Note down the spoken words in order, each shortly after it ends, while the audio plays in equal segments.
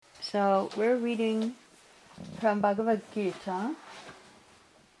So we're reading from Bhagavad-gita,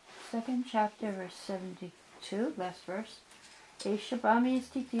 2nd chapter, verse 72, last verse. Esha brahmi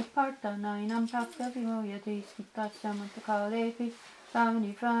stiti partha nainam prapta vimoyate stitasya mantakalepi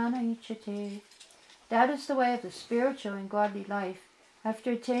ramani prana ichate. That is the way of the spiritual and godly life,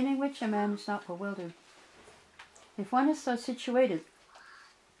 after attaining which a man is not bewildered. If one is so situated,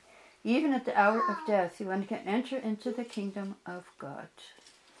 even at the hour of death, one can enter into the kingdom of God.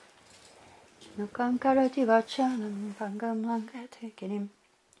 Nukankarati vachanam pangam langate kinim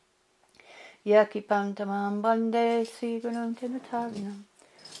yakipam tamam bande sigunam tinatavinam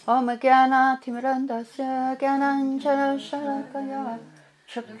om jnana timirandasya jnananjana shalakaya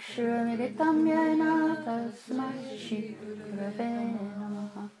chakshurmiritam yena tasmai shri gurave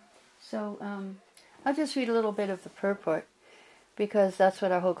namaha. So I'll just read a little bit of the purport, because that's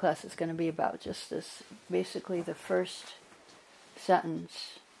what our whole class is going to be about. Just this, basically the first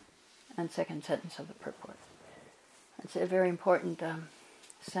sentence and second sentence of the purport. It's a very important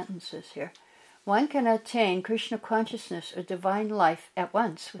sentences here. One can attain Krishna consciousness or divine life at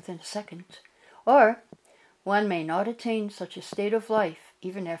once, within a second, or one may not attain such a state of life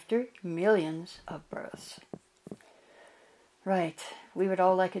even after millions of births. Right, we would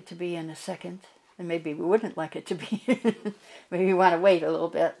all like it to be in a second, and maybe we wouldn't like it to be. Maybe we want to wait a little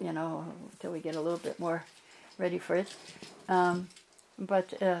bit, till we get a little bit more ready for it.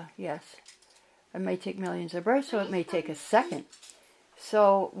 But yes, it may take millions of births, so it may take a second.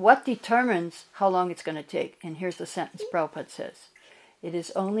 So what determines how long it's going to take? And here's the sentence Prabhupada says. It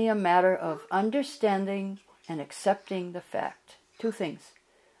is only a matter of understanding and accepting the fact. Two things.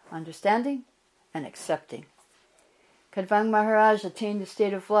 Understanding and accepting. Kadvang Maharaj attained the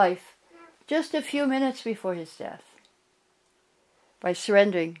state of life just a few minutes before his death by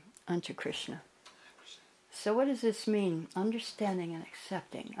surrendering unto Krishna. So what does this mean? Understanding and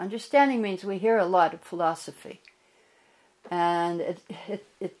accepting. Understanding means we hear a lot of philosophy. And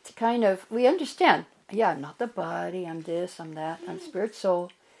it kind of, we understand. Yeah, I'm not the body, I'm this, I'm that, I'm spirit,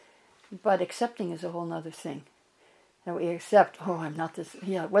 soul. But accepting is a whole other thing. That we accept, I'm not this.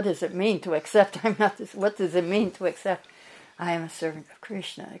 Yeah, what does it mean to accept? I'm not this. What does it mean to accept? I am a servant of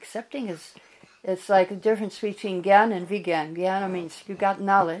Krishna. Accepting it's like the difference between Gyan and Vigyan. Jnana means you got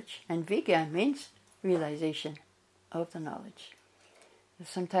knowledge, and Vigyan means realization of the knowledge.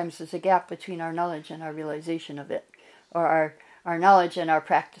 Sometimes there's a gap between our knowledge and our realization of it, or our knowledge and our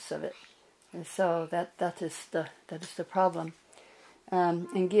practice of it. And so that is the problem.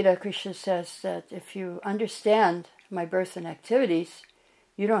 In Gita, Krishna says that if you understand my birth and activities,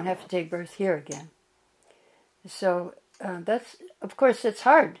 you don't have to take birth here again. So that's, of course, it's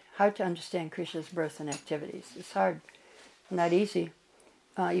hard to understand Krishna's birth and activities. It's hard, not easy.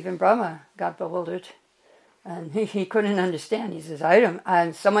 Even Brahma got bewildered, and he couldn't understand. He says, "I don't."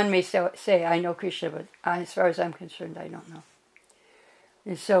 And someone may say, "I know Krishna," but as far as I'm concerned, I don't know.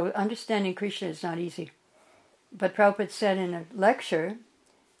 And so, understanding Krishna is not easy. But Prabhupada said in a lecture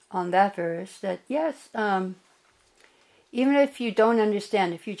on that verse that yes, even if you don't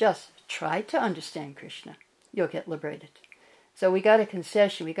understand, if you just try to understand Krishna, you'll get liberated. So we got a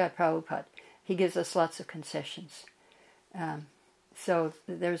concession. We got Prabhupada. He gives us lots of concessions. So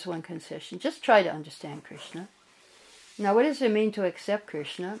there's one concession. Just try to understand Krishna. Now, what does it mean to accept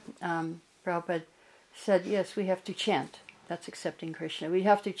Krishna? Prabhupada said, yes, we have to chant. That's accepting Krishna. We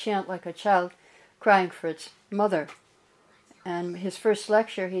have to chant like a child crying for its mother. And his first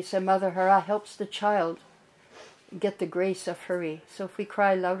lecture, he said, Mother Hara helps the child get the grace of Hari. So if we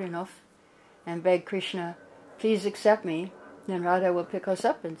cry loud enough and beg Krishna, please accept me, then Radha will pick us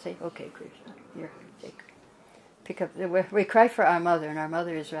up and say, okay, Krishna, here, pick up. We cry for our mother, and our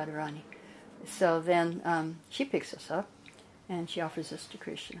mother is Radharani. So then she picks us up, and she offers us to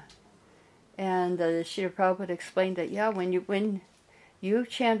Krishna. And Srila Prabhupada explained that, when you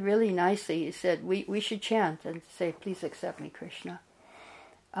chant really nicely, he said, we should chant and say, please accept me, Krishna.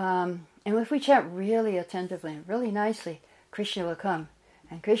 And if we chant really attentively and really nicely, Krishna will come,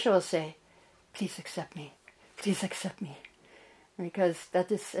 and Krishna will say, please accept me, please accept me. Because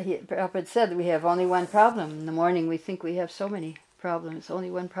Prabhupada said that we have only one problem. In the morning we think we have so many problems, only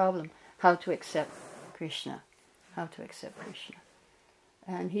one problem, how to accept Krishna, how to accept Krishna.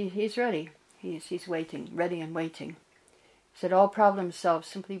 And he's ready, he's waiting, ready and waiting. He said all problems solved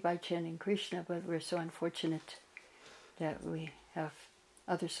simply by chanting Krishna, but we're so unfortunate that we have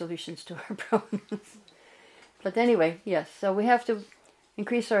other solutions to our problems. But anyway, yes, so we have to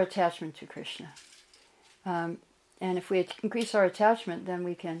increase our attachment to Krishna. And if we increase our attachment, then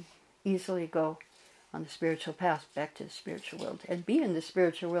we can easily go on the spiritual path, back to the spiritual world, and be in the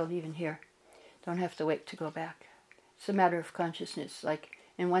spiritual world even here. Don't have to wait to go back. It's a matter of consciousness, like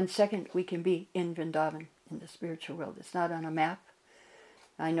In 1 second, we can be in Vrindavan, in the spiritual world. It's not on a map.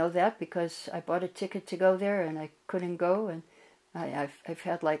 I know that because I bought a ticket to go there and I couldn't go, and I've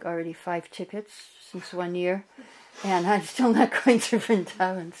had like already 5 tickets since 1 year, and I'm still not going to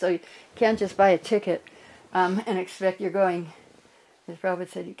Vrindavan. So you can't just buy a ticket and expect you're going. As Prabhupada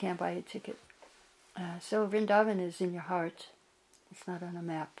said, you can't buy a ticket. So Vrindavan is in your heart. It's not on a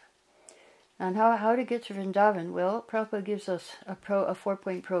map. And how to get to Vrindavan? Well, Prabhupada gives us a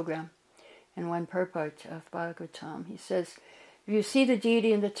 4-point program in one purport of Bhagavatam. He says, if you see the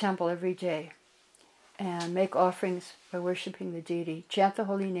deity in the temple every day and make offerings by worshipping the deity, chant the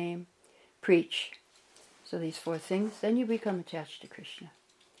holy name, preach, so these 4 things, then you become attached to Krishna.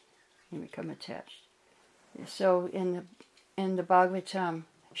 You become attached. So in the Bhagavatam,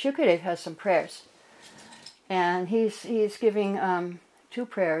 Shukadev has some prayers, and he's giving 2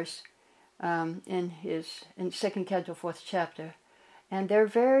 prayers in 2nd Canto, 4th chapter, and they're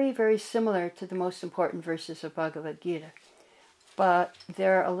very, very similar to the most important verses of Bhagavad-gita, but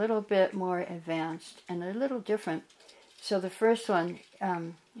they're a little bit more advanced and a little different. So the first one,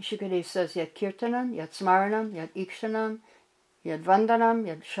 Shukadev says, Yat Kirtanam, Yat Smaranam, Yat Ikshanam, Yat Vandanam,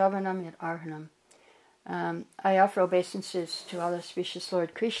 Yat Shavanam, Yat Arhanam. I offer obeisances to all auspicious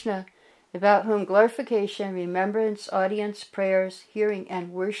Lord Krishna, about whom glorification, remembrance, audience, prayers, hearing,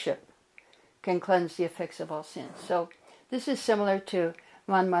 and worship can cleanse the effects of all sins. So this is similar to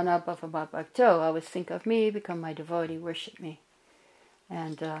Man Mana Bhava Bhakto. Always think of me, become my devotee, worship me,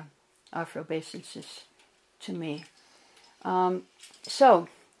 and offer obeisances to me. So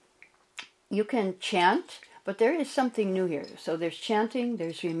you can chant, but there is something new here. So there's chanting,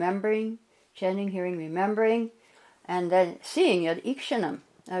 there's remembering, chanting, hearing, remembering, and then seeing Yad Ikshanam.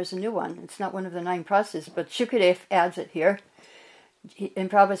 There's a new one. It's not one of the 9 processes, but Shukadev adds it here. And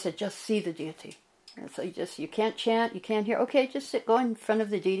Prabhupada said, just see the deity. And so you can't chant, you can't hear. Okay, just go in front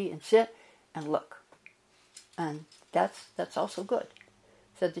of the deity and sit and look. And that's also good.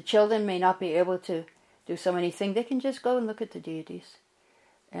 So the children may not be able to do so many things. They can just go and look at the deities.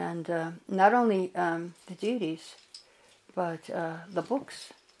 And not only the deities, but the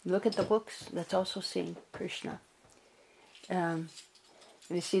books. Look at the books. That's also seeing Krishna.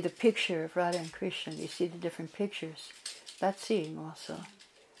 You see the picture of Radha and Krishna. You see the different pictures. That's seeing also.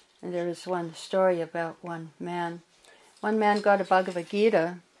 And there is one story about one man. One man got a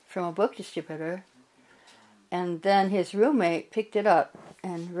Bhagavad-gita from a book distributor, and then his roommate picked it up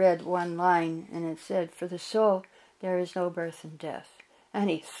and read one line, and it said, for the soul there is no birth and death.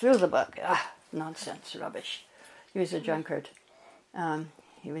 And he threw the book. Nonsense, rubbish. He was a drunkard.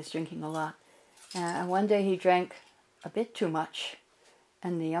 He was drinking a lot. And one day he drank a bit too much,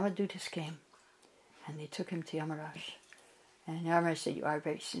 and the Yamadutas came, and they took him to Yamaraj. And Yamaraj said, you are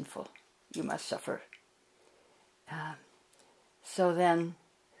very sinful. You must suffer. So then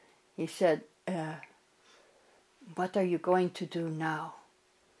he said, what are you going to do now?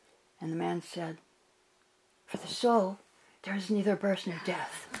 And the man said, for the soul, there is neither birth nor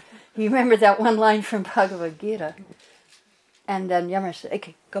death. You remember that one line from Bhagavad-gita. And then Yamaraj said,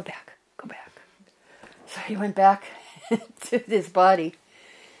 okay, go back. So he went back to his body.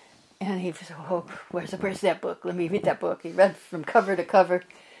 And he said, oh, where's that book? Let me read that book. He read from cover to cover,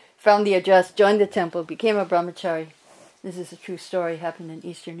 found the address, joined the temple, became a brahmachari. This is a true story, happened in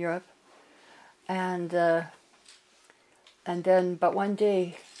Eastern Europe. And then, but one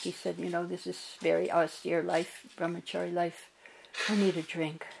day, he said, this is very austere life, brahmachari life. I need a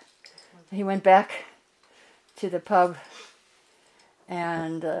drink. He went back to the pub,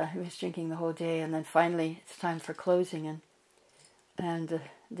 and he was drinking the whole day. And then finally, it's time for closing, and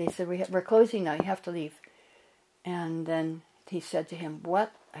they said, we're closing now, you have to leave. And then he said to him,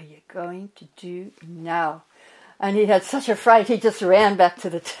 what are you going to do now? And he had such a fright, he just ran back to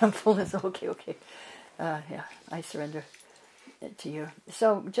the temple and said, okay, I surrender it to you.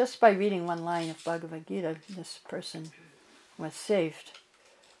 So just by reading one line of Bhagavad-gita, this person was saved.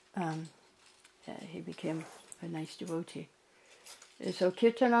 He became a nice devotee. So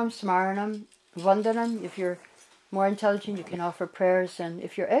Kirtanam, Smaranam, Vandanam, if you're more intelligent, you can offer prayers, and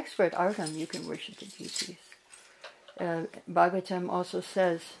if you're expert, Arham, you can worship the deities. Bhagavatam also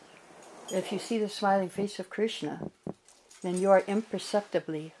says, if you see the smiling face of Krishna, then you are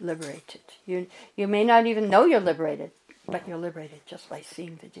imperceptibly liberated. You may not even know you're liberated, but you're liberated just by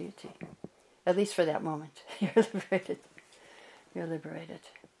seeing the deity. At least for that moment, you're liberated. You're liberated.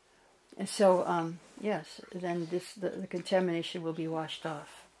 And so, yes, then the contamination will be washed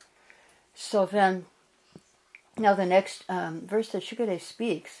off. So then, now the next verse that Shukadev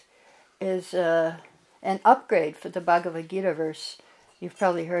speaks is an upgrade for the Bhagavad-gita verse You've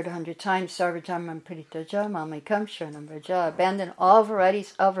probably heard 100 times, Sarvadharmam Paritaja, Mamekam Sharanam Vraja, abandon all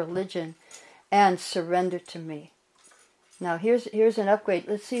varieties of religion and surrender to me. Now here's an upgrade.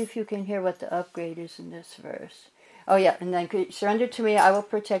 Let's see if you can hear what the upgrade is in this verse. Oh yeah, and then surrender to me, I will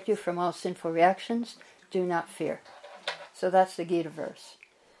protect you from all sinful reactions. Do not fear. So that's the Gita verse.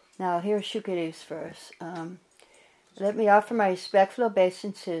 Now here's Shukadev's verse. Let me offer my respectful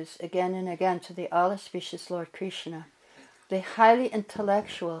obeisances again and again to the all-auspicious Lord Krishna, the highly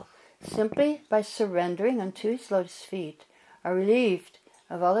intellectual, simply by surrendering unto his lotus feet, are relieved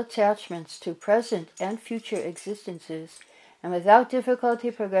of all attachments to present and future existences, and without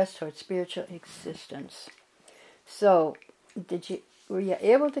difficulty progress towards spiritual existence. So, were you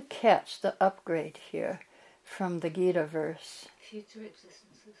able to catch the upgrade here from the Gita verse? Future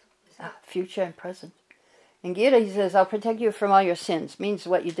existences. Future and present. In Gita he says, I'll protect you from all your sins, means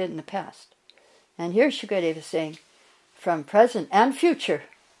what you did in the past. And here Shukadeva is saying, from present and future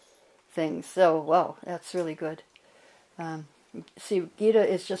things. So, wow, that's really good. See,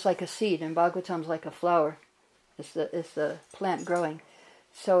 Gita is just like a seed, and Bhagavatam is like a flower. It's the plant growing.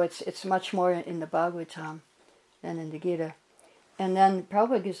 So it's much more in the Bhagavatam than in the Gita. And then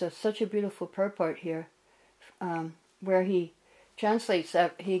Prabhupada gives us such a beautiful purport here, where he translates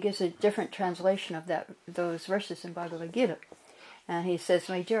that, he gives a different translation of those verses in Bhagavad Gita. And he says,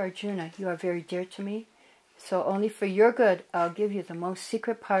 my dear Arjuna, you are very dear to me, so only for your good I'll give you the most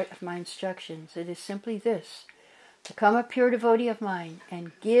secret part of my instructions. It is simply this: become a pure devotee of mine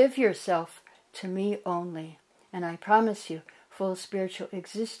and give yourself to me only. And I promise you full spiritual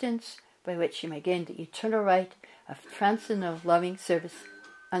existence by which you may gain the eternal right of transcendental loving service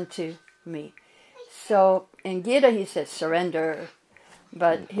unto me. So in Gita he says surrender,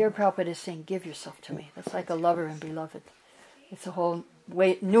 but here Prabhupada is saying give yourself to me. That's like a lover and beloved. It's a whole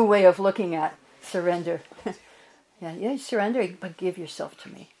new way of looking at surrender. Yeah, surrender, but give yourself to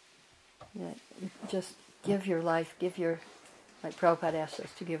me. Yeah, just give your life, like Prabhupada asks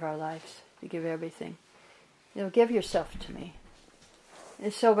us to give our lives, to give everything. Give yourself to me.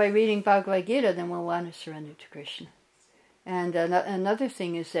 And so by reading Bhagavad Gita, then we'll want to surrender to Krishna. And another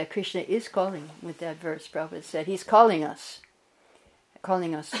thing is that Krishna is calling, with that verse Prabhupada said, he's calling us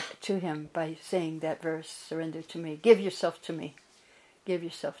to him by saying that verse, surrender to me, give yourself to me, give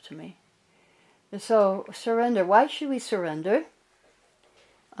yourself to me. And so surrender, why should we surrender?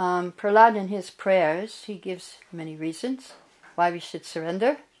 Prahlad in his prayers, he gives many reasons why we should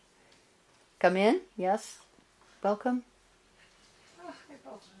surrender. Come in, yes, welcome.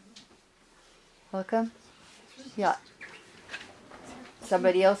 Welcome. Yeah.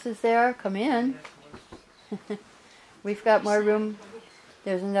 Somebody else is there, come in. We've got more room.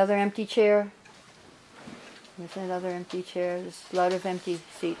 There's another empty chair. There's another empty chair. There's a lot of empty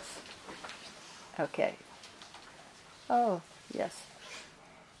seats. Okay. Oh, yes.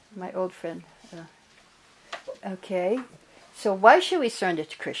 My old friend. Okay. So why should we surrender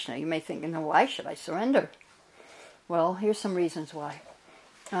to Krishna? You may think, why should I surrender? Well, here's some reasons why.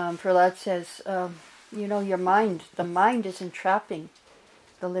 Prahlad says, your mind, the mind is entrapping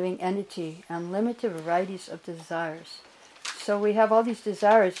the living entity, unlimited varieties of desires. So we have all these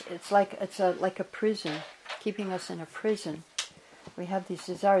desires. It's like a prison, keeping us in a prison. We have these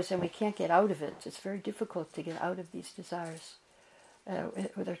desires and we can't get out of it. It's very difficult to get out of these desires.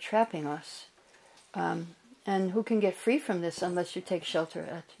 They're trapping us. And who can get free from this unless you take shelter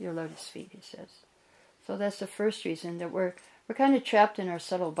at your lotus feet, he says. So that's the first reason, that we're kind of trapped in our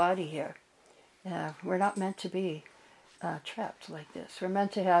subtle body here. We're not meant to be trapped like this. We're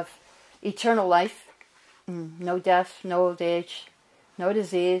meant to have eternal life, no death, no old age, no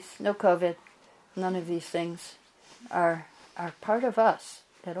disease, no COVID. None of these things are part of us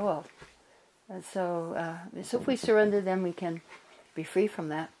at all. And so if we surrender, then we can be free from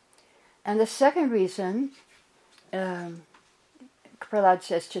that. And the second reason Prahlad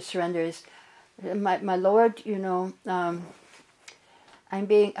says to surrender is, my Lord, I'm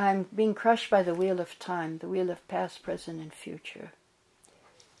being crushed by the wheel of time, the wheel of past, present, and future.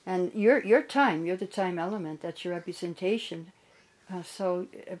 And you're time, you're the time element, that's your representation. So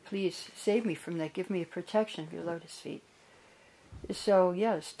please save me from that. Give me a protection of your lotus feet. So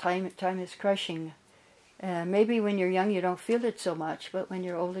yes, time is crushing. Maybe when you're young you don't feel it so much, but when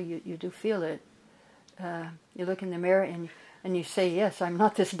you're older you do feel it. You look in the mirror and you say, yes, I'm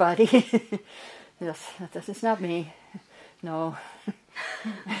not this body. Yes, this is not me. No.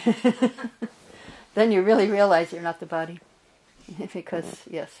 Then you really realize you're not the body. Because,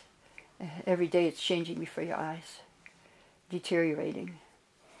 yes, every day it's changing before your eyes, deteriorating.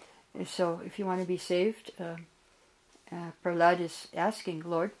 And so if you want to be saved, Prahlad is asking,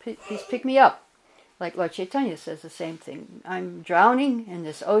 Lord, please pick me up. Like Lord Chaitanya says the same thing. I'm drowning in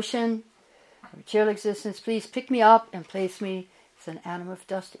this ocean of material existence. Please pick me up and place me as an atom of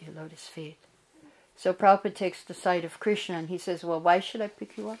dust at your lotus feet. So Prabhupada takes the side of Krishna and he says, well, why should I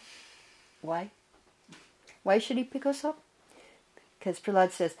pick you up? Why? Why should he pick us up? Because Prahlad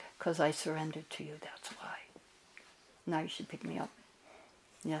says, because I surrendered to you, that's why. Now you should pick me up.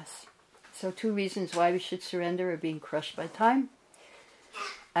 Yes. So 2 reasons why we should surrender are being crushed by time,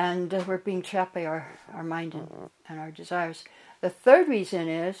 and we're being trapped by our mind and our desires. The 3rd reason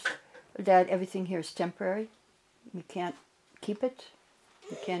is that everything here is temporary. You can't keep it.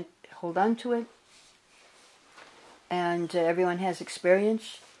 You can't hold on to it. And everyone has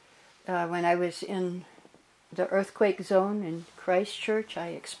experience. When I was in the earthquake zone in Christchurch, I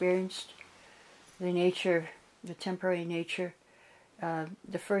experienced the nature, the temporary nature. There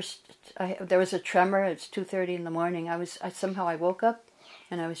was a tremor. It's 2:30 in the morning. I woke up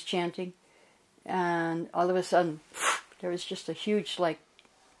and I was chanting, and all of a sudden there was just a huge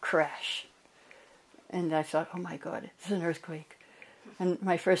crash, and I thought, oh my God, it's an earthquake. And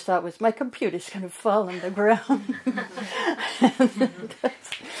my first thought was, my computer's going to fall on the ground. That's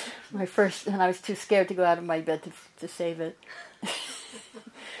my first, and I was too scared to go out of my bed to save it.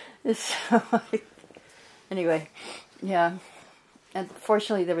 So, anyway, yeah. And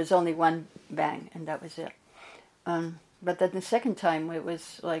fortunately, there was only one bang, and that was it. But then the second time, it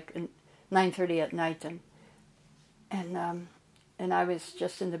was 9:30 at night, and I was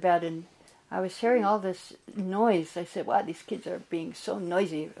just in the bed, and I was hearing all this noise. I said, wow, these kids are being so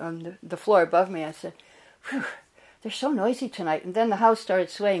noisy on the floor above me. I said, whew, they're so noisy tonight. And then the house started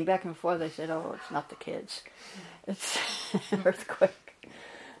swaying back and forth. I said, oh, it's not the kids. It's an earthquake.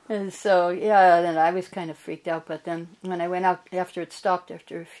 And so, yeah, then I was kind of freaked out. But then when I went out, after it stopped,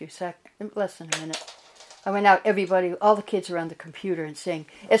 after a few seconds, less than a minute, I went out, everybody, all the kids around the computer and saying,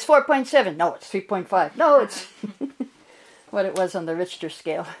 it's 4.7. No, it's 3.5. No, it's what it was on the Richter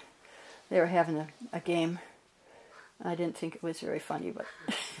scale. They were having a game. I didn't think it was very funny, but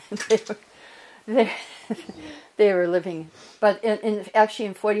they were living. But actually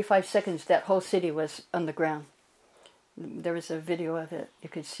in 45 seconds, that whole city was on the ground. There was a video of it. You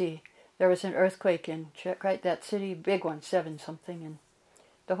could see there was an earthquake in Czech, right? That city, big one, 7 something, and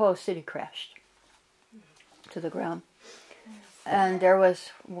the whole city crashed to the ground. And there was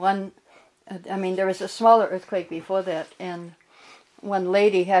there was a smaller earthquake before that, and one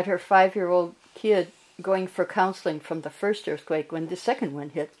lady had her 5-year-old kid going for counseling from the first earthquake when the second one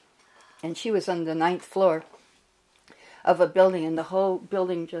hit. And she was on the 9th floor of a building, and the whole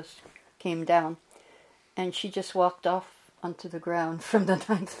building just came down. And she just walked off onto the ground from the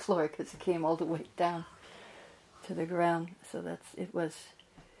 9th floor because it came all the way down to the ground. So it was.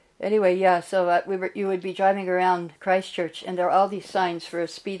 Anyway, yeah, so you would be driving around Christchurch, and there are all these signs for a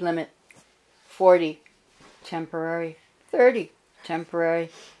speed limit: 40, temporary; 30, temporary.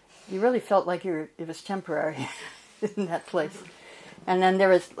 You really felt like it was temporary in that place. And then there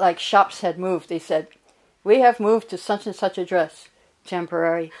was shops had moved. They said, we have moved to such and such address,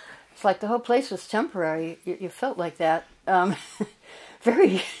 temporary. It's like the whole place was temporary. You felt like that.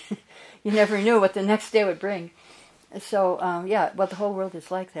 You never knew what the next day would bring. So, the whole world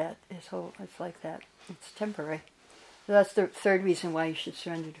is like that. It's like that. It's temporary. So that's the 3rd reason why you should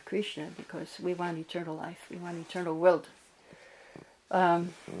surrender to Krishna, because we want eternal life. We want eternal world.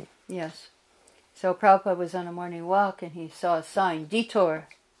 Yes. So Prabhupada was on a morning walk and he saw a sign, detour,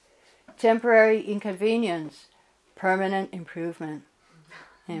 temporary inconvenience, permanent improvement.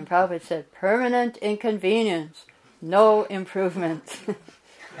 And Prabhupada said, permanent inconvenience, no improvement.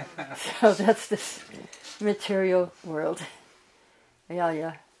 So that's this material world.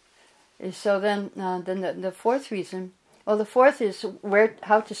 Yeah. So then the 4th reason, the 4th is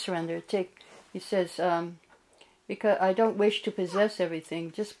how to surrender. He says, because I don't wish to possess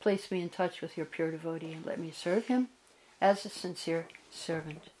everything, just place me in touch with your pure devotee and let me serve him as a sincere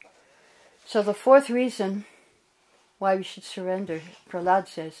servant. So the 4th reason why we should surrender, Prahlad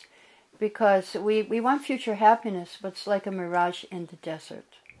says, because we want future happiness, but it's like a mirage in the desert.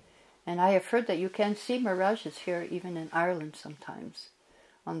 And I have heard that you can see mirages here, even in Ireland sometimes,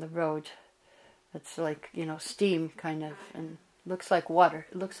 on the road. It's like, steam kind of, and looks like water.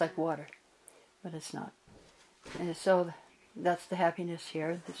 It looks like water, but it's not. And so that's the happiness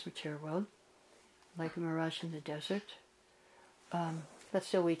here, this material world, like a mirage in the desert. But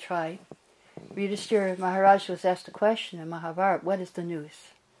still we try. Yudhishthira Maharaj was asked a question in Mahabharata, what is the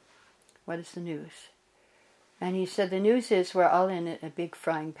news? What is the news? And he said, the news is we're all in a big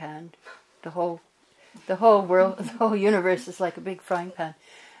frying pan. The whole world, the whole universe is like a big frying pan.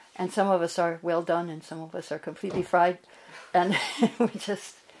 And some of us are well done and some of us are completely fried. And we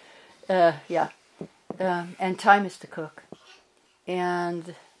just, and time is the cook,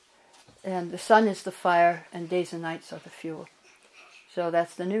 and the sun is the fire, and days and nights are the fuel. So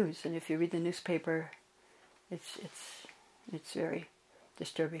that's the news. And if you read the newspaper, it's very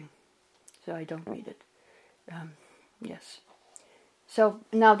disturbing. So I don't read it. Yes. So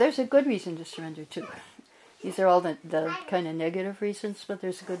now there's a good reason to surrender too. These are all the kind of negative reasons, but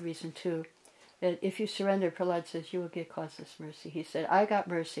there's a good reason too. That if you surrender, Prahlad says, you will get causeless mercy. He said, I got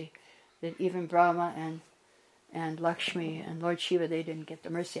mercy that even Brahma and Lakshmi and Lord Shiva, they didn't get the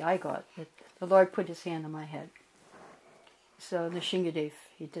mercy I got. That the Lord put his hand on my head. So Nrsingadev,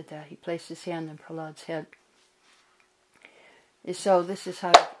 he did that. He placed his hand on Prahlad's head. So this is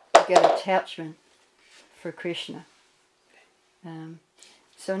how you get attachment for Krishna.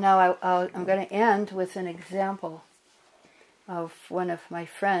 So now I'm going to end with an example of one of my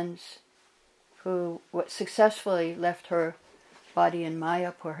friends who successfully left her body in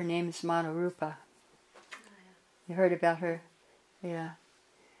Mayapur. Her name is Manarupa. You heard about her? Yeah.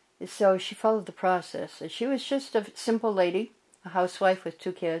 So she followed the process. She was just a simple lady, a housewife with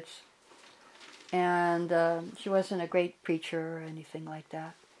 2 kids. And she wasn't a great preacher or anything like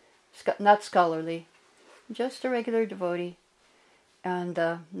that. Not scholarly. Just a regular devotee. And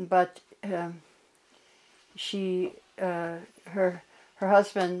but she, her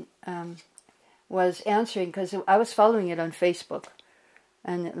husband was answering, because I was following it on Facebook,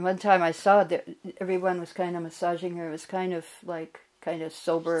 and one time I saw that everyone was kind of massaging her. It was kind of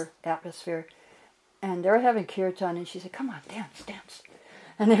sober atmosphere, and they were having kirtan, and she said, "Come on, dance, dance,"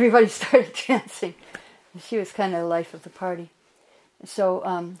 and everybody started dancing. And she was kind of the life of the party.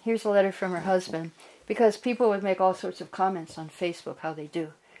 So here's a letter from her husband. Because people would make all sorts of comments on Facebook, how they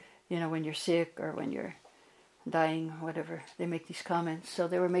do. You know, when you're sick or when you're dying or whatever. They make these comments. So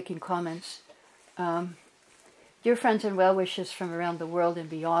they were making comments. Dear friends and well-wishers from around the world and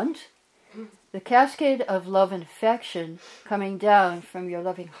beyond, the cascade of love and affection coming down from your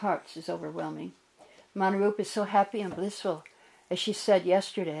loving hearts is overwhelming. Manarup is so happy and blissful. As she said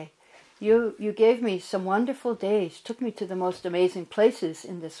yesterday, you gave me some wonderful days, took me to the most amazing places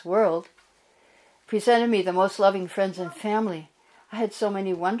in this world, presented me the most loving friends and family. I had so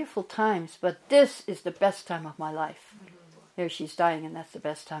many wonderful times, but this is the best time of my life. There she's dying, and that's the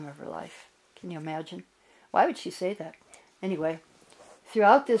best time of her life. Can you imagine? Why would she say that? Anyway,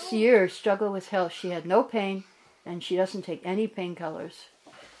 throughout this year's struggle with health, she had no pain, and she doesn't take any painkillers.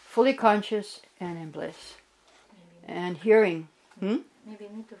 Fully conscious and in bliss. And hearing. Maybe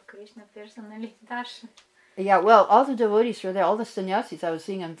need of Krishna personally, Darshan. Yeah, well, all the devotees were there, all the sannyasis I was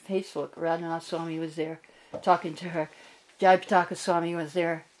seeing on Facebook. Radhanath Swami was there talking to her. Jayapataka Swami was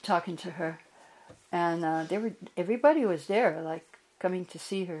there talking to her. And everybody was there, like, coming to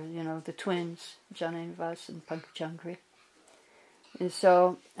see her, you know, the twins, Jananivas and Pankajangri. And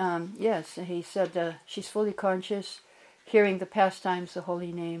so, yes, he said she's fully conscious, hearing the pastimes, the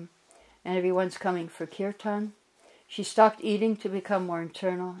holy name, and everyone's coming for kirtan. She stopped eating to become more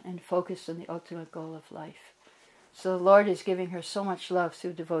internal and focused on the ultimate goal of life. So the Lord is giving her so much love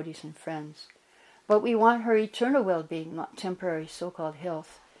through devotees and friends. But we want her eternal well-being, not temporary so-called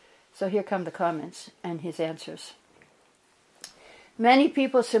health. So here come the comments and his answers. Many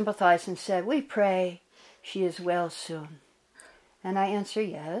people sympathized and said, we pray she is well soon. And I answer,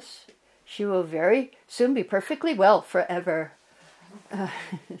 yes, she will very soon be perfectly well forever.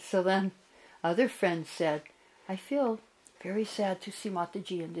 So then other friends said, I feel very sad to see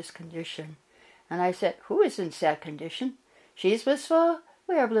Mataji in this condition. And I said, who is in sad condition? She is blissful,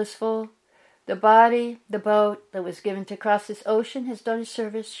 we are blissful. The body, the boat that was given to cross this ocean has done its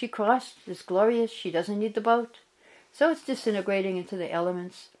service. She crossed, it's glorious, she doesn't need the boat. So it's disintegrating into the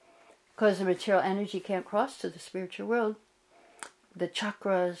elements because the material energy can't cross to the spiritual world. The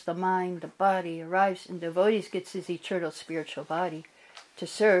chakras, the mind, the body arrives, and devotees gets his eternal spiritual body to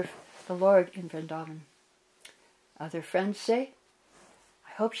serve the Lord in Vrindavan. Other friends say,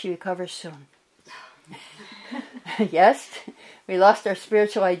 I hope she recovers soon. Yes, we lost our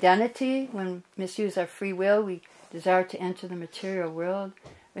spiritual identity when misuse our free will. We desire to enter the material world.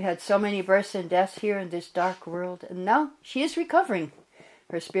 We had so many births and deaths here in this dark world, and now she is recovering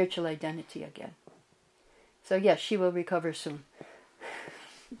her spiritual identity again. So yes, she will recover soon.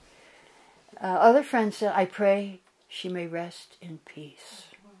 Other friends said, I pray she may rest in peace.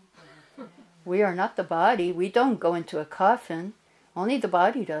 We are not the body. We don't go into a coffin. Only the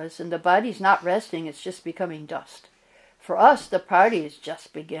body does. And the body's not resting. It's just becoming dust. For us, the party is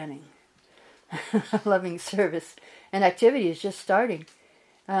just beginning. Loving service and activity is just starting.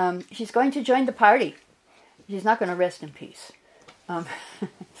 She's going to join the party. She's not going to rest in peace.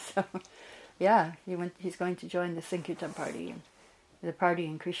 So, yeah, he's going to join the Sankirtan party. And the party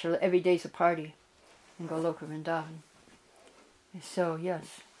in Krishna. Every day's a party. in Goloka Vrindavan. So,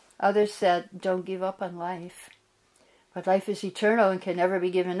 yes. Others said, don't give up on life. But life is eternal and can never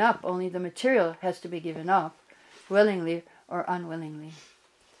be given up. Only the material has to be given up, willingly or unwillingly.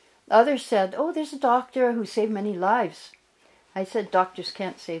 Others said, oh, there's a doctor who saved many lives. I said, doctors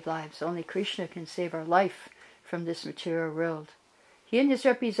can't save lives. Only Krishna can save our life from this material world. He and his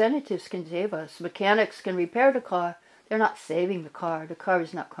representatives can save us. Mechanics can repair the car. They're not saving the car. The car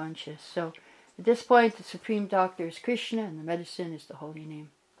is not conscious. So at this point, the supreme doctor is Krishna and the medicine is the holy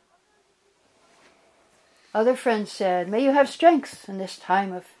name. Other friends said, may you have strength in this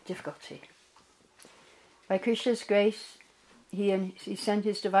time of difficulty. By Krishna's grace, he sent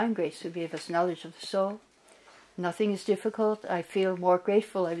his divine grace who gave us knowledge of the soul. Nothing is difficult. I feel more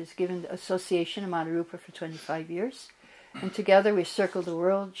grateful. I was given the association of Manarupa for 25 years. And together we circle the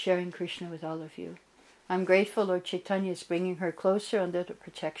world, sharing Krishna with all of you. I'm grateful Lord Chaitanya is bringing her closer under the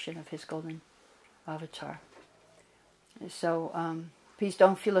protection of his golden avatar. So please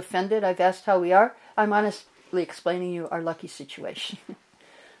don't feel offended. I've asked how we are. I'm honestly explaining you our lucky situation.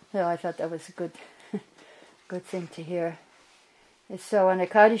 So I thought that was a good thing to hear. And so on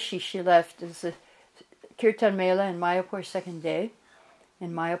Ekadashi she left. There's a Kirtan Mela in Mayapur, second day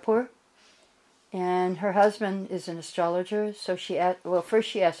in Mayapur. And her husband is an astrologer, so first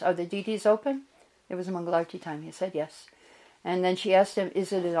she asked, are the deities open? It was a Mangalarti time. He said yes. And then she asked him,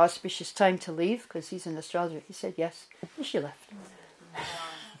 is it an auspicious time to leave? Because he's an astrologer. He said yes. And she left.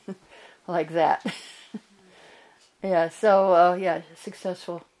 Like that. Yeah, so,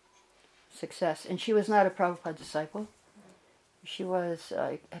 success. And she was not a Prabhupada disciple. She was,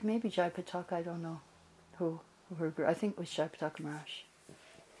 maybe Jayapataka, I don't know who her guru, I think it was Jayapataka Maharaj.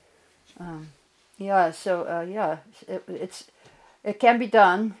 It can be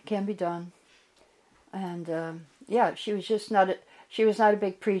done, And she was just not a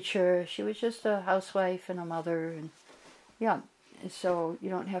big preacher. She was just a housewife and a mother, and so you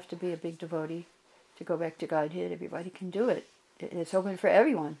don't have to be a big devotee to go back to Godhead. Everybody can do it. It's open for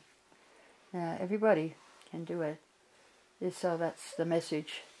everyone. Everybody can do it. So that's the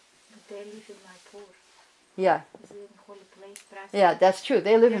message. But they live in Mayapur. Yeah. Is it in holy place? Yeah, that's true.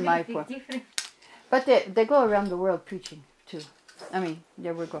 They live in Mayapur. Different. But they go around the world preaching too. I mean,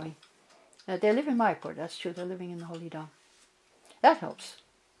 they were going. They live in Mayapur. That's true. They're living in the Holy Dham. That helps.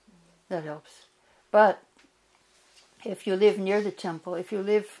 But if you live near the temple, if you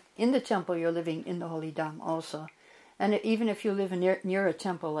live in the temple, you're living in the Holy Dham also. And even if you live near a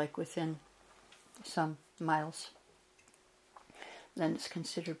temple, like within some miles, then it's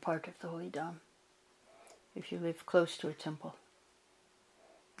considered part of the Holy Dham. If you live close to a temple,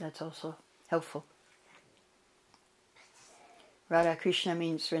 that's also helpful. Radha Krishna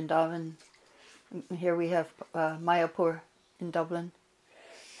means Vrindavan. Here we have Mayapur in Dublin.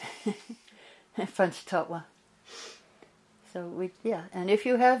 Panchatatva. So and if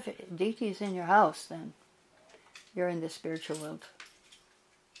you have deities in your house, then you're in the spiritual world.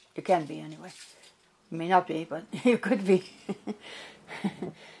 You can be anyway. You may not be, but you could be.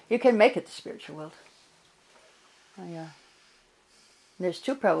 You can make it the spiritual world. Oh, yeah. There's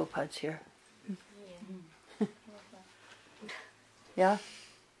 2 Prabhupads here. Yeah?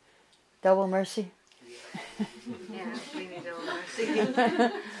 Double mercy? Yeah, we need double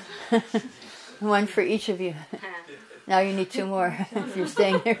mercy. One for each of you. Now you need 2 more if you're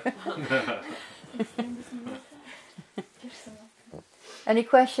staying here. Any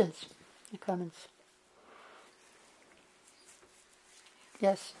questions? Any comments?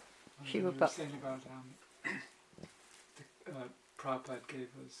 Yes? You were saying about Prabhupada gave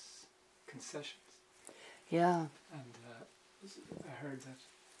us concessions. Yeah. And I heard that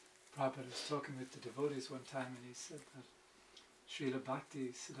Prabhupada was talking with the devotees one time, and he said that Srila Bhakti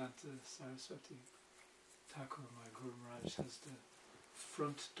Siddhanta Saraswati Thakur, my Guru Maharaj, has the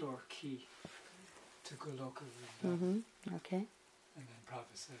front door key to Goloka Vrindavan. Okay. And then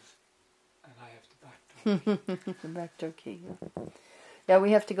Prabhupada says, and I have the back door key. The back door key, yeah,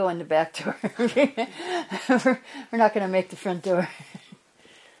 we have to go in the back door. We're not going to make the front door.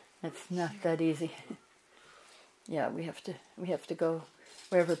 It's not that easy. Yeah, we have to go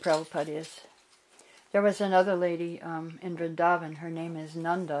wherever Prabhupada is. There was another lady in Vrindavan. Her name is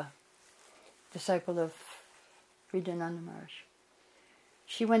Nanda, disciple of Vridananda Maharaj.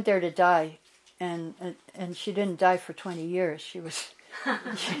 She went there to die, and she didn't die for 20 years.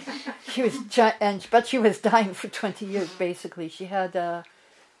 But she was dying for 20 years basically. She had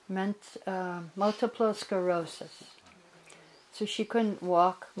multiple sclerosis, so she couldn't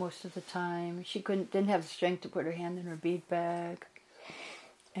walk most of the time. She didn't have the strength to put her hand in her bead bag,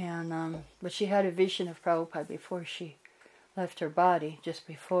 and but she had a vision of Prabhupada before she left her body. Just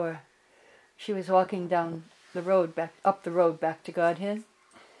before she was walking down the road, up the road back to Godhead,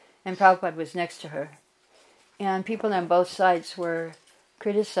 and Prabhupada was next to her. And people on both sides were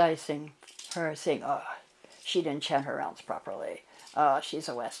criticizing her, saying, oh, she didn't chant her rounds properly. Oh, she's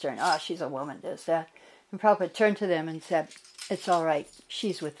a Western. Oh, she's a woman, this, that. And Prabhupada turned to them and said, it's all right,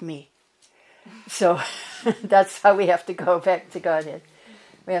 she's with me. So that's how we have to go back to Godhead.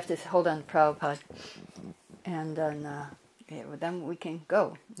 We have to hold on to Prabhupada. And then we can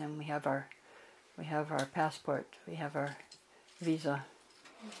go. Then we have our passport, we have our visa,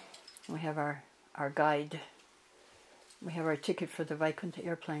 we have our guide, we have our ticket for the Vaikuntha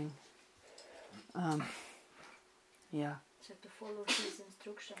airplane. Yeah. So to follow his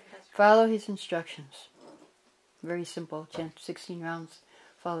instruction. Follow his instructions. Very simple. Chant 16 rounds.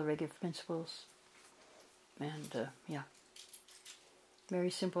 Follow regular principles. And yeah. Very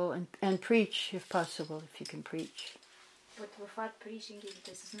simple. And preach if possible, if you can preach. But without preaching,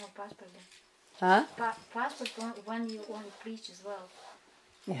 this is no passport then. Huh? Passport when you only preach as well.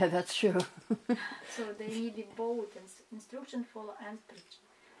 Yeah, that's true. So they need both instruction follow and preach.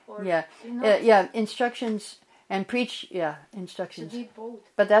 Or, yeah, yeah, instructions and preach. Yeah, instructions. So need both.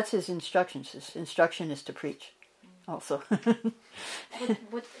 But that's his instructions. His instruction is to preach, also.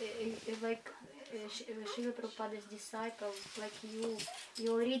 but like Srila Prabhupada's disciples, like you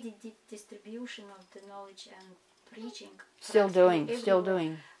already did distribution of the knowledge and preaching. Still doing.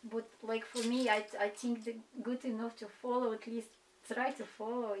 But like for me, I think that good enough to follow, at least try to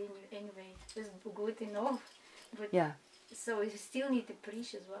follow anyway. It's good enough. But yeah. So you still need to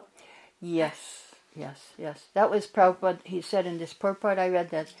preach as well. Yes. That was Prabhupada. He said in this purport I read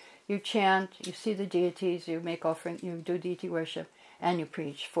that you chant, you see the deities, you make offering, you do deity worship, and you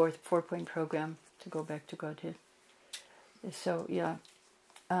preach. 4-point program to go back to Godhead. So yeah,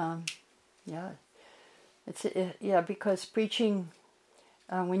 it's because preaching,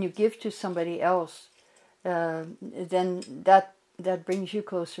 when you give to somebody else, then that brings you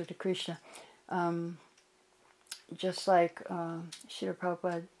closer to Krishna. Just like Srila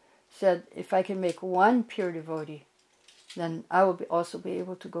Prabhupada said, if I can make one pure devotee, then I will also be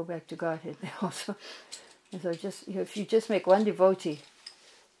able to go back to Godhead also. And so if you just make one devotee,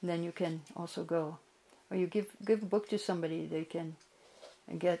 then you can also go. Or you give a book to somebody, they can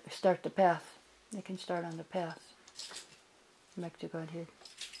start the path. They can start on the path back to Godhead.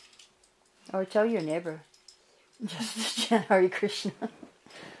 Or tell your neighbor, just chant Hare Krishna.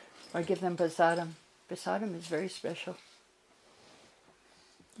 Or give them prasadam. Prasadam is very special.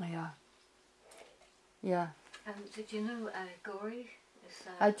 Yeah. Did you know Gauri?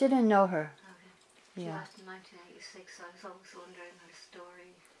 I didn't know her. Okay. She Yeah. left in 1986, so I was always wondering her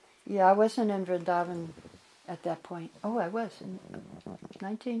story. Yeah, I wasn't in Vrindavan at that point. Oh, I was in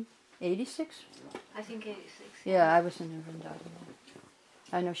 1986? I think 86. Yeah, I wasn't in Vrindavan.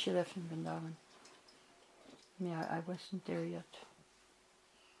 I know she left in Vrindavan. Yeah, I wasn't there yet.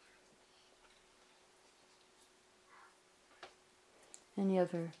 Any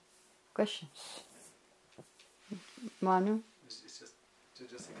other questions? Manu? It's just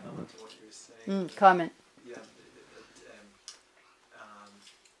a comment to what you were saying. Comment. Yeah,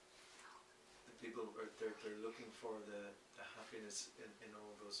 the people they're looking for the happiness in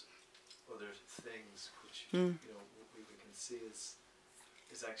all those other things, which we can see is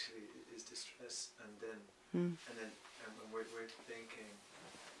actually is distress, and then when we're thinking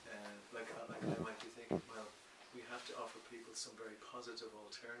like I might be thinking, well, we have to offer people some very positive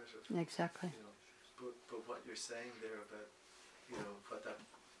alternative. Exactly. But what you're saying there about what that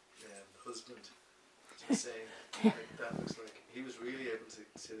husband was saying, that looks like he was really able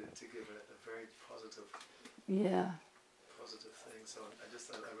to give a very positive thing. So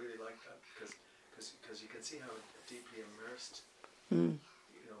I really like that because you can see how deeply immersed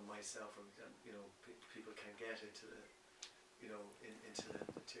myself and people can get into the into the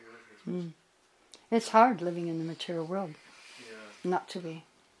material things. It's hard living in the material world. Yeah. Not to be.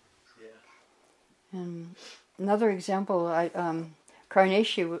 Yeah. And another example,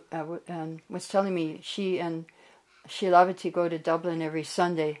 Karneshi was telling me she and Shilavati go to Dublin every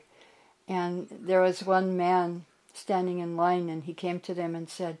Sunday, and there was one man standing in line, and he came to them and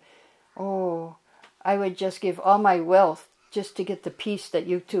said, "Oh, I would just give all my wealth just to get the peace that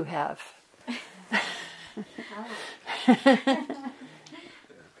you two have."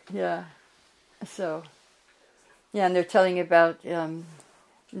 Yeah. So, yeah, and they're telling about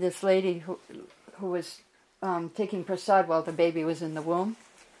this lady who was taking prasad while the baby was in the womb.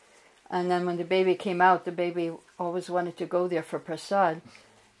 And then when the baby came out, the baby always wanted to go there for prasad.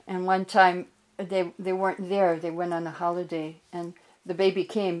 And one time they weren't there. They went on a holiday, and the baby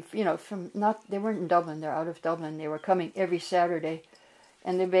came, they weren't in Dublin. They're out of Dublin. They were coming every Saturday,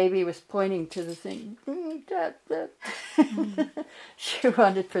 And the baby was pointing to the thing. She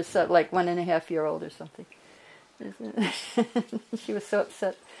wanted prasad, like 1.5-year-old or something. She was so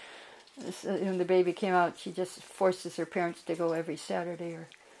upset. So when the baby came out, she just forces her parents to go every Saturday or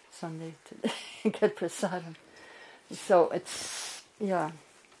Sunday to get prasadam. So it's, yeah,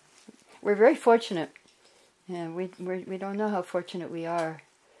 we're very fortunate. And we don't know how fortunate we are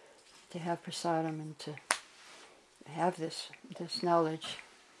to have prasadam and to have this knowledge.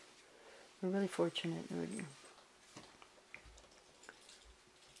 We're really fortunate.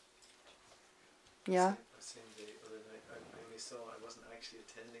 Yeah. I was saying the other night, I only saw, I wasn't actually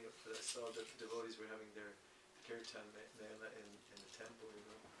attending it, but I saw that the devotees were having their kirtan mela in the temple, you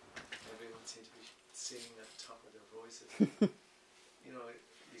know. Everyone seemed to be singing at the top of their voices. You know,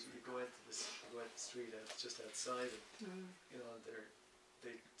 you go into the street just outside, and you know,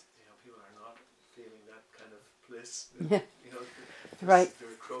 people are not feeling that kind of bliss. Yeah. You know, Right.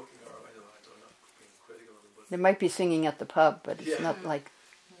 they're croaking, or I don't know, I'm not being critical of them, but They might be singing at the pub, but it's not like.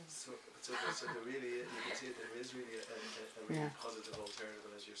 So there really, you can see there is really a really positive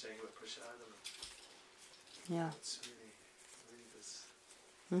alternative, as you're saying about prasadam. Yeah. It's really this.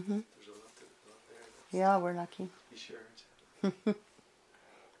 Mhm. There's a lot there. Yeah, we're lucky. Be sure.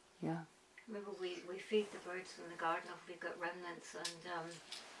 Yeah. Remember, we feed the birds in the garden. We've got remnants, and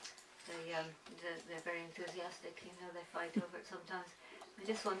they're very enthusiastic. You know, they fight over it sometimes. I'm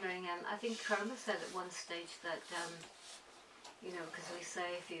just wondering. I think Karma said at one stage that you know, because we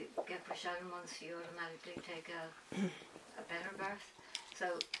say if you get prasadam once, you automatically take a better birth. So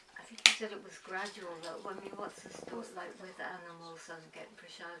I think you said it was gradual. Though. I mean, what's the story like with animals and getting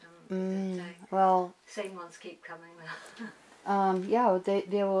prasadam? Well, Same ones keep coming now. yeah,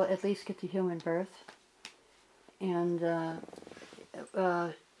 they will at least get the human birth. And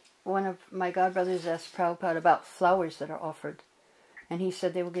one of my godbrothers asked Prabhupada about flowers that are offered, and he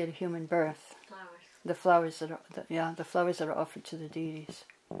said they will get a human birth. Flowers. The flowers that are the flowers that are offered to the deities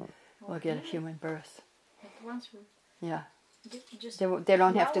will get a human birth. Yeah. They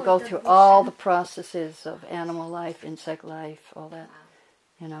don't have to go through all the processes of animal life, insect life, all that.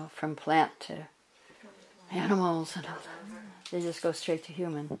 You know, from plant to animals and all that. They just go straight to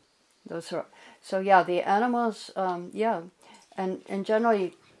human. Those are the animals. And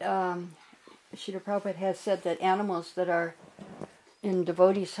generally, Srila Prabhupada has said that animals that are in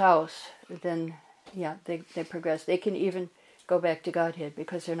devotee's house, then they progress. They can even go back to Godhead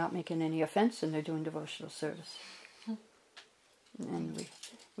because they're not making any offense and they're doing devotional service. And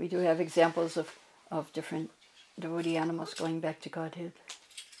we do have examples of different devotee animals going back to Godhead,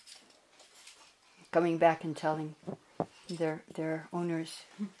 coming back and telling their owners,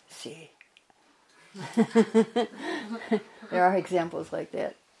 see. There are examples like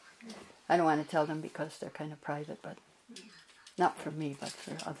that. I don't want to tell them because they're kind of private, but not for me, but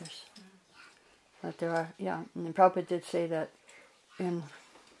for others. But there are, and Prabhupada did say that in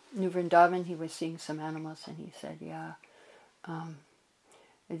New Vrindavan he was seeing some animals, and he said,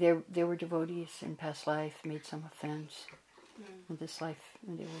 they were devotees in past life, made some offense. In this life,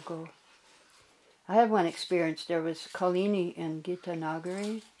 and they will go. I had one experience. There was Kalini in Gita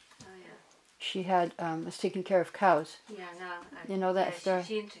Nagari. Oh yeah. She had was taking care of cows. Yeah, no. You know that story?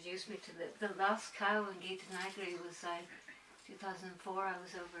 She introduced me to the last cow in Gita Nagari was 2004. I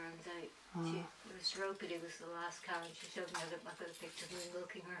was over and it was Draupadi was the last cow, and she showed me I've got a picture of me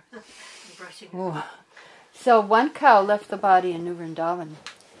milking her and brushing her. So one cow left the body in New Vrindavan,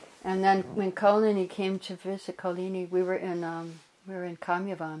 and then when Kalini came to visit Kalini, we were in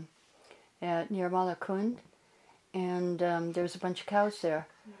Kamyavan at Nirmala Kund, and there was a bunch of cows there.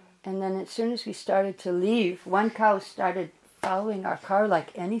 And then as soon as we started to leave, one cow started following our car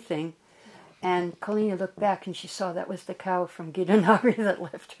like anything. And Kalini looked back and she saw that was the cow from Gitanagari that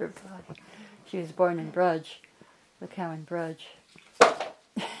left her body. She was born in Braj, the cow in Braj.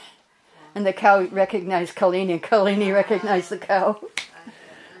 And the cow recognized Kalini, and Kalini recognized the cow.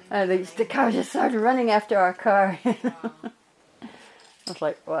 And the cow just started running after our car. You know? I was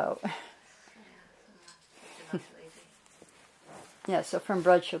like, wow. Yeah, so from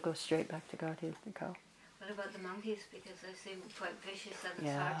Braj she'll go straight back to Godhead, the cow. What about the monkeys? Because they seem quite vicious and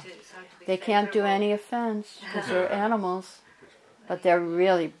it's hard to be They can't do any offense because they're animals, but they're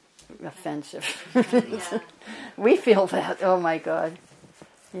really offensive. We feel that. Oh my God.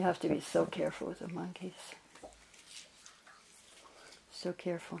 You have to be so careful with the monkeys. So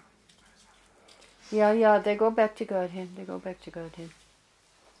careful. Yeah, they go back to Godhead. They go back to Godhead.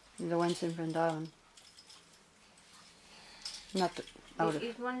 The ones in Vrindavan. Not the, out of...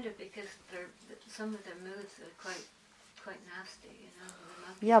 You'd wonder because some of their moods are quite nasty, you know. The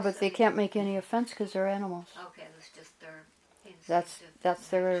monkeys, yeah, but they can't make any offense because they're animals. Okay, that's just their That's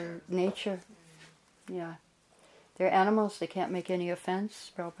their nature. Yeah. They're animals, they can't make any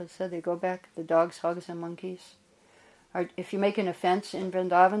offense. Prabhupada said they go back, the dogs, hogs, and monkeys. Or if you make an offense in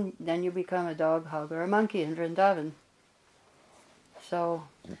Vrindavan, then you become a dog, hog, or a monkey in Vrindavan. So,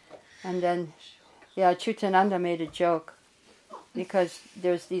 and then, yeah, Chutananda made a joke because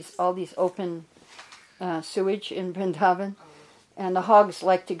there's all these open sewage in Vrindavan, and the hogs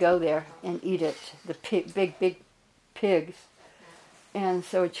like to go there and eat it, the big pigs. And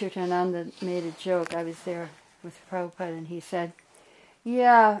so Chutananda made a joke. I was there with Prabhupada, and he said,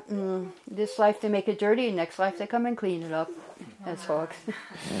 yeah, this life they make it dirty, next life they come and clean it up as hogs.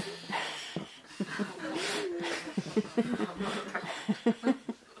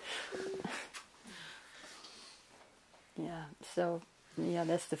 Yeah, so, yeah,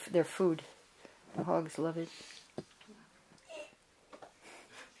 that's their food. The hogs love it.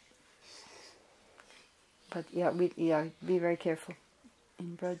 But yeah, be very careful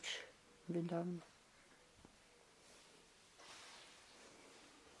in Braj, Vrindavan.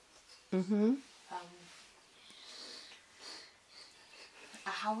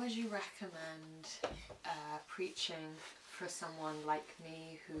 How would you recommend preaching for someone like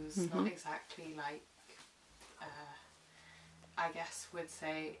me who's not exactly like, I guess would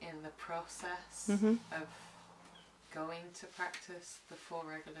say in the process of going to practice the 4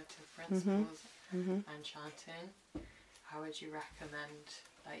 regulative principles and chanting? How would you recommend,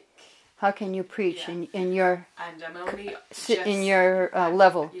 like... How can you preach in your... And I'm only in your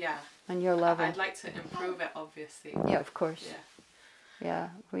level. Yeah. On your level. I'd like to improve it, obviously. Yeah, of course. Yeah,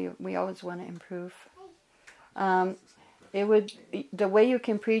 we always want to improve. The way you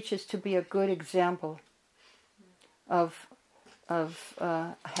can preach is to be a good example of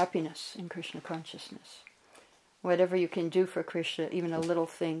happiness in Krishna consciousness. Whatever you can do for Krishna, even a little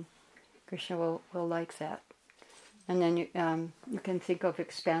thing, Krishna will like that. And then you can think of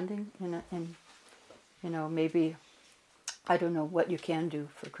expanding in maybe, I don't know what you can do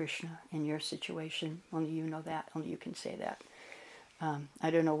for Krishna in your situation. Only you know that. Only you can say that. I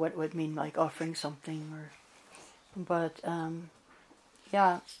don't know what it would mean, like offering something, but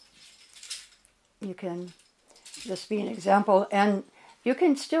you can just be an example, and you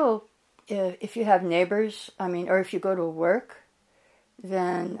can still, if you have neighbors, or if you go to work,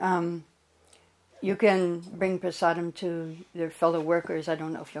 then you can bring prasadam to their fellow workers. I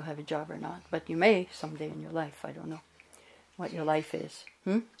don't know if you'll have a job or not, but you may someday in your life. I don't know what your life is.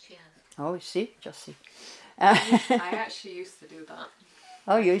 She has. Oh, see? Just see. I actually used to do that.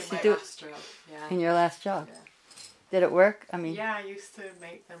 Oh, you used to do it in your last job? Yeah. Did it work? Yeah, I used to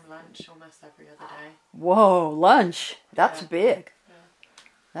make them lunch almost every other day. Whoa, lunch! That's big. Yeah.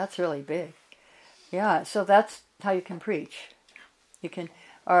 That's really big. Yeah, so that's how you can preach. You can,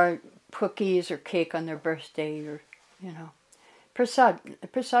 or cookies or cake on their birthday, or, Prasad.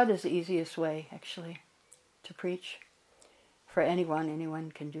 Prasad is the easiest way, actually, to preach. For anyone.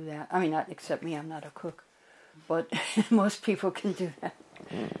 Anyone can do that. Not except me, I'm not a cook. But most people can do that.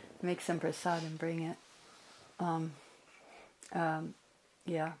 Make some prasad and bring it.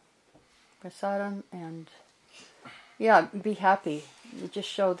 Prasadam, and be happy. You just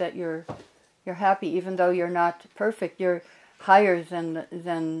show that you're happy, even though you're not perfect. You're higher than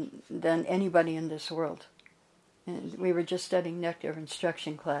anybody in this world. And we were just studying Nectar of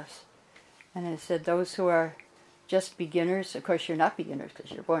Instruction class, and it said those who are just beginners. Of course, you're not beginners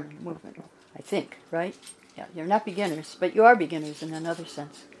because you're born in the movement. I think, right? Yeah, you're not beginners, but you are beginners in another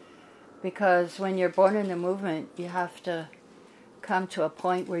sense. Because when you're born in the movement, you have to come to a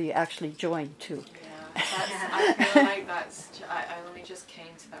point where you actually join too. Yeah, I feel like I only just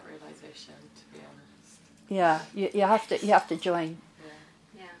came to that realization, to be honest. Yeah, you have to join.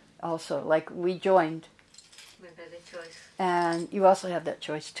 Yeah. Also, like we joined. With the choice. And you also have that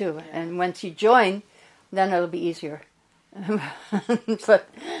choice too. Yeah. And once you join, then it'll be easier. But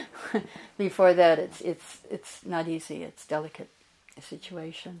before that, it's not easy. It's delicate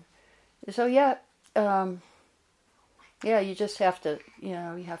situation. So you just have to,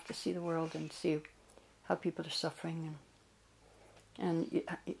 you have to see the world and see how people are suffering, and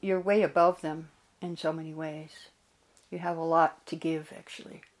you're way above them in so many ways. You have a lot to give.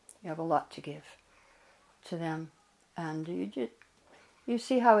 Actually, you have a lot to give to them, and you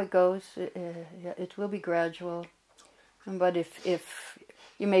see how it goes. It will be gradual. But if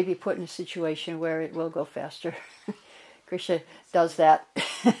you may be put in a situation where it will go faster, Krishna does that.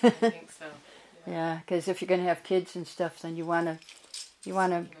 I think so. Yeah, because if you're going to have kids and stuff, then you want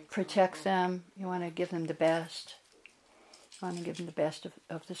to protect them. You want to give them the best. You want to give them the best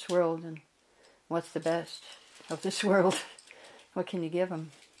of this world. And what's the best of this world? What can you give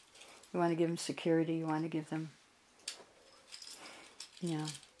them? You want to give them security. You want to give them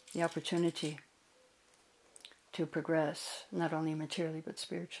the opportunity to progress, not only materially but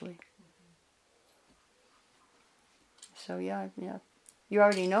spiritually. So yeah. You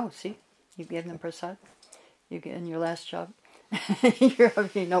already know, see? You gave them prasad. You get in your last job. You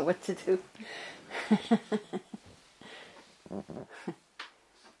already know what to do.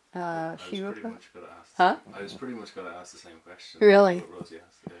 I was pretty much going to ask. Huh? I was pretty much going to ask the same question. Really? What Rosie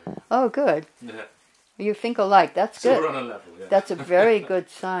asked. Yeah. Oh, good. Yeah. You think alike. That's So good. we're on a level. Yeah. That's a very good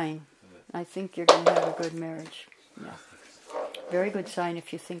sign. I think you're going to have a good marriage. Yeah. Very good sign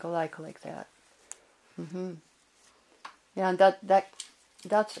if you think alike like that. Yeah, and that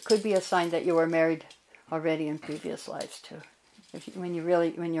could be a sign that you were married already in previous lives too. When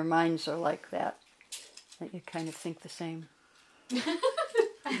your minds are like that you kind of think the same.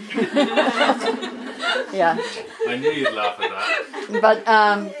 Yeah. I knew you'd laugh at that. But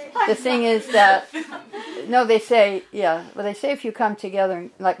the thing is that they say if you come together,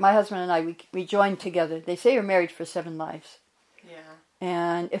 like my husband and I, we join together. They say you're married for 7 lives. Yeah.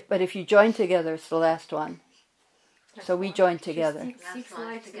 And if you join together, it's the last one. So we join together. Last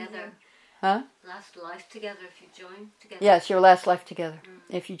life together. Huh? Last life together if you join together. Yeah, it's your last life together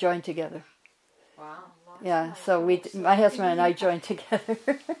if you join together. Wow. Yeah, so my husband and I joined together.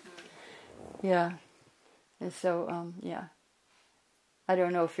 Yeah. And so, I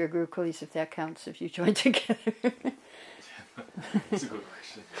don't know if you're Gurukulis, if that counts, if you join together. It's a good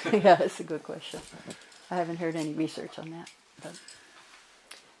question. Yeah, it's a good question. I haven't heard any research on that. But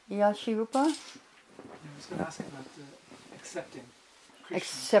yeah, Shirupa? I was going to ask about accepting Krishna.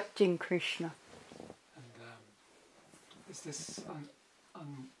 Accepting Krishna. And is this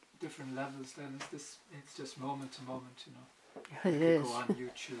on different levels then? It's just moment to moment, you know? It I could is. go on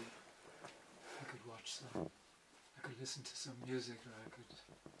YouTube. I could watch I could listen to some music, or I could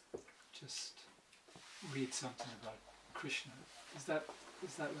just read something about Krishna. Is that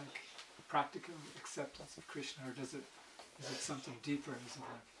like practical acceptance of Krishna, or is it something deeper? Is it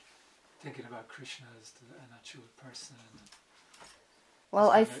like thinking about Krishna as an actual person?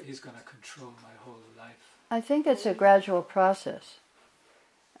 Well, He's going to control my whole life. I think it's a gradual process.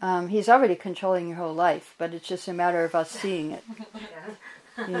 He's already controlling your whole life, but it's just a matter of us seeing it.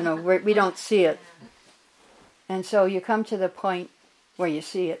 We don't see it. And so you come to the point where you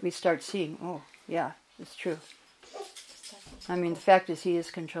see it, we start seeing, oh, yeah, it's true. I mean, the fact is he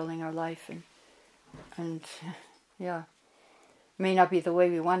is controlling our life, and yeah, it may not be the way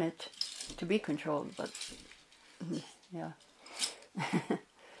we want it to be controlled, but yeah,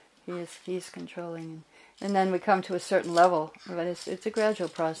 he's controlling. And then we come to a certain level, but it's a gradual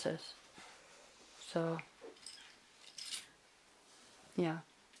process. So, yeah.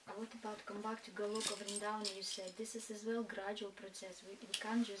 What about come back to Goloka Vrindavan? You said this is as well gradual process. We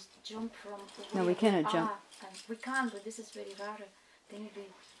can't just jump from. No, we cannot jump. And we can't, but this is very rare. Then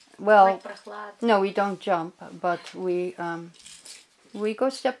Well, like Prahlad. no, we don't jump, but we go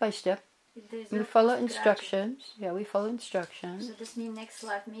step by step. We follow instructions. Yeah, we follow instructions. So this means next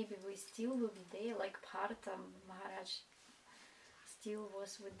life maybe we still will be there, like Bharata Maharaj still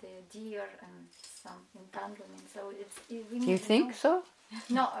was with the deer and some entanglement. So You think so?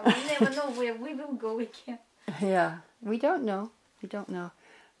 No, we never know where we will go again. Yeah, we don't know. We don't know.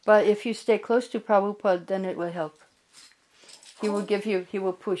 But if you stay close to Prabhupada, then it will help. He will give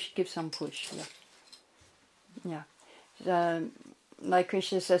some push. Yeah. Like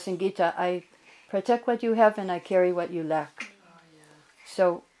Krishna says in Gita, I protect what you have and I carry what you lack.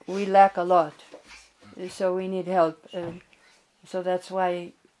 So we lack a lot. So we need help. So that's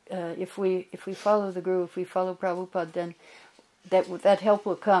why if we follow the Guru, if we follow Prabhupada, then that help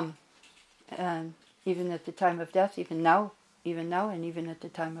will come, even at the time of death, even now, and even at the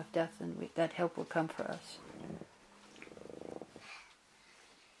time of death, and that help will come for us.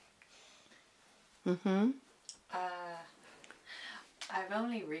 I've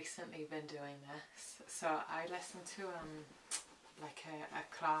only recently been doing this, so I listened to like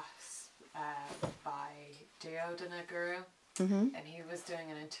a class by Duryodhana Guru, and he was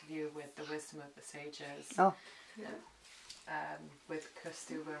doing an interview with the Wisdom of the Sages. Oh. With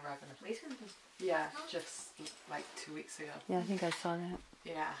Kaustubha Raghunath. Recently? Yeah, just like 2 weeks ago. Yeah, I think I saw that.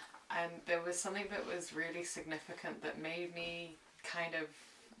 Yeah, and there was something that was really significant that made me kind of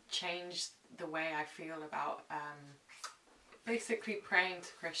change the way I feel about basically praying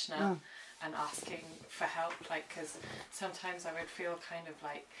to Krishna and asking for help. Like, because sometimes I would feel kind of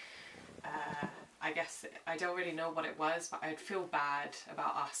like, I guess I don't really know what it was, but I'd feel bad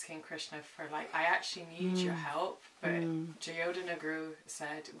about asking Krishna for, like, I actually need your help, but Duryodhana Guru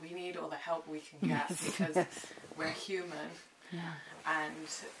said we need all the help we can get because we're human Yeah. And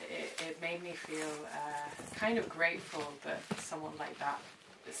it made me feel kind of grateful that someone like that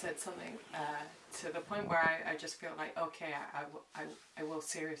said something to the point where I just feel like, okay, I will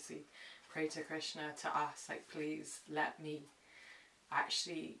seriously pray to Krishna to ask, like, please let me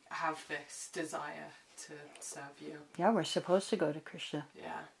actually have this desire to serve you. Yeah, we're supposed to go to Krishna.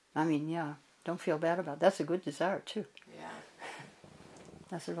 Yeah. I mean, yeah, don't feel bad about it. That's a good desire, too. Yeah.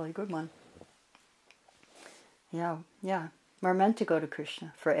 That's a really good one. Yeah, yeah. We're meant to go to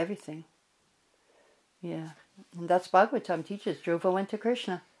Krishna for everything. Yeah. And that's Bhagavatam teaches. Dhruva went to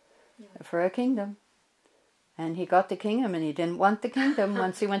Krishna for a kingdom. And he got the kingdom and he didn't want the kingdom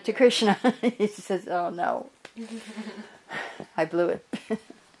once he went to Krishna. He says, oh no. I blew it.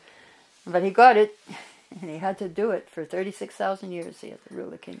 But he got it. And he had to do it for 36,000 years. He had to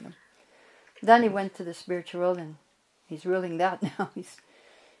rule the kingdom. Then he went to the spiritual world and he's ruling that now. He's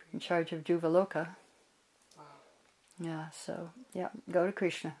in charge of Dhruva-loka. Wow. Yeah, so, yeah, go to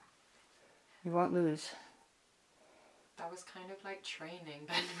Krishna. You won't lose. That was kind of like training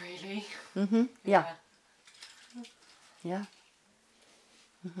then, really. Mm-hmm. Yeah. Yeah.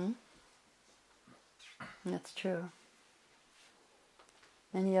 Mm-hmm. That's true.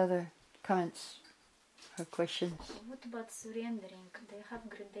 Any other comments or questions? What about surrendering? They have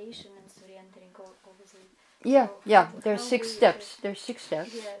gradation in surrendering, obviously. Yeah, So yeah. how There's do 6 you- steps. There's 6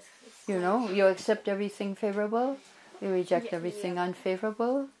 steps. Yes. You know, you accept everything favorable, you reject everything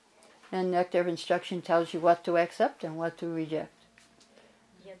unfavorable, and nectar of instruction tells you what to accept and what to reject.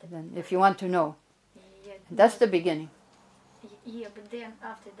 Yeah, Then, if you want to know, yeah, that's the beginning. Yeah, but then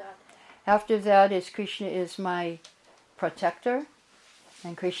after that, After that is Krishna is my protector,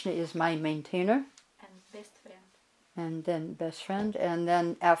 and Krishna is my maintainer, and best friend. and then best friend, and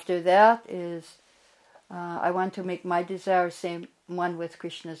then after that is I want to make my desire same one with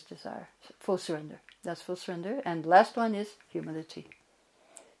Krishna's desire. Full surrender. That's full surrender. And last one is humility.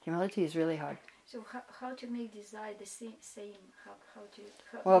 Humility is really hard. So how to make desire the same? How to?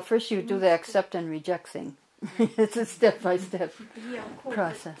 Well, first you do the accept and reject thing. It's a step-by-step Yeah, of course.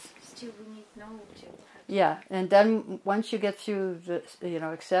 process. But still, we need know to. Yeah, and then once you get through the,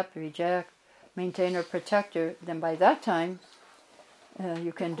 accept, reject, maintain or protector, then by that time,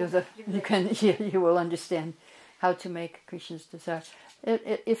 you can do the, you will understand how to make Krishna's desire.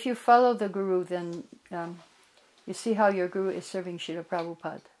 If you follow the Guru, then you see how your Guru is serving Srila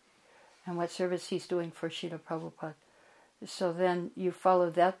Prabhupada and what service he's doing for Srila Prabhupada. So then you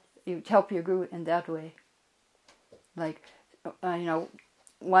follow that, you help your Guru in that way. Like,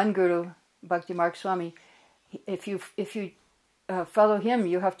 one Guru, Bhakti Marg Swami, if you follow him,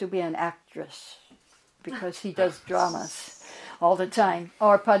 you have to be an actress because he does dramas all the time,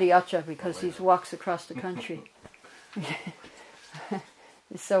 or Padiyacha because he walks across the country.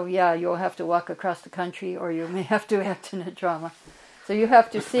 So yeah, you'll have to walk across the country, or you may have to act in a drama. So you have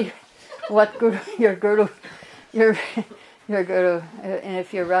to see what guru, your guru, and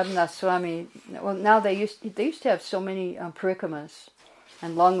if you're Radhanath Swami, well, now they used to have so many parikamas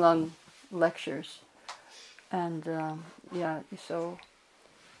and long lectures, and so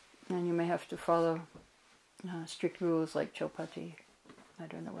and you may have to follow strict rules like Chopati. I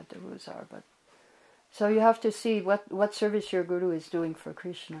don't know what the rules are, but so you have to see what service your Guru is doing for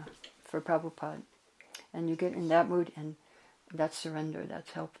Krishna, for Prabhupada, and you get in that mood, and that's surrender.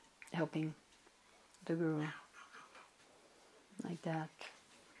 That's helping the Guru. Like that.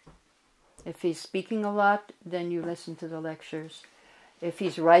 If he's speaking a lot, then you listen to the lectures. If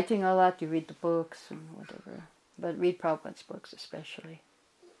he's writing a lot, you read the books and whatever. But read Prabhupada's books especially.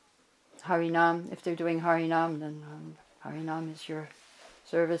 Harinam, if they're doing Harinam, then Harinam is your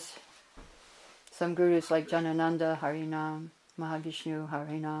service. Some gurus like Janananda, Harinam, Mahavishnu,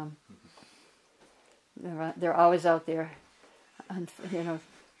 Harinam. They're always out there. And,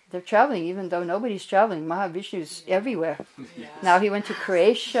 they're traveling, even though nobody's traveling. Mahavishnu's everywhere. Yeah. Now he went to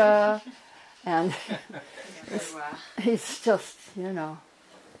Croatia, and Everywhere. he's just, no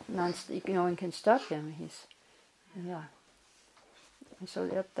one can stop him. And so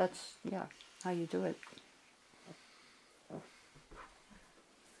that's how you do it.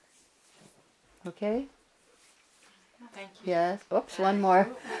 Okay? Thank you. Yes. Oops, one more.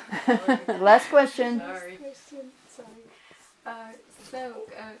 Last question. Sorry. Question, sorry.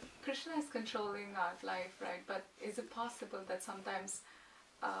 Krishna is controlling our life, right? But is it possible that sometimes,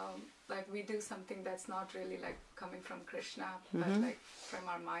 we do something that's not really coming from Krishna, but from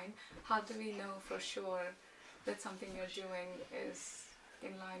our mind? How do we know for sure that something you're doing is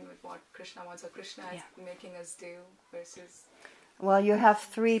in line with what Krishna wants, or Krishna is making us do versus? Well, you have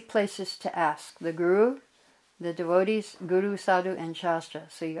 3 places to ask: the Guru, the devotees, Guru, Sadhu, and Shastra.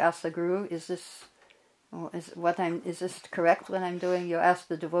 So you ask the Guru, is this well, is this correct what I'm doing? You ask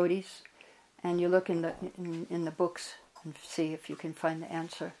the devotees, and you look in the books and see if you can find the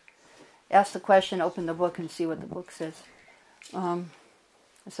answer. Ask the question, open the book, and see what the book says.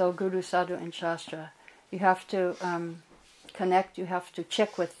 So Guru, Sadhu, and Shastra, you have to connect. You have to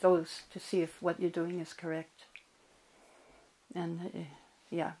check with those to see if what you're doing is correct. And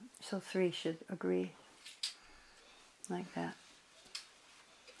so 3 should agree like that.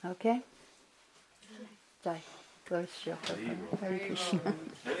 Okay? Jai. Hare Krishna.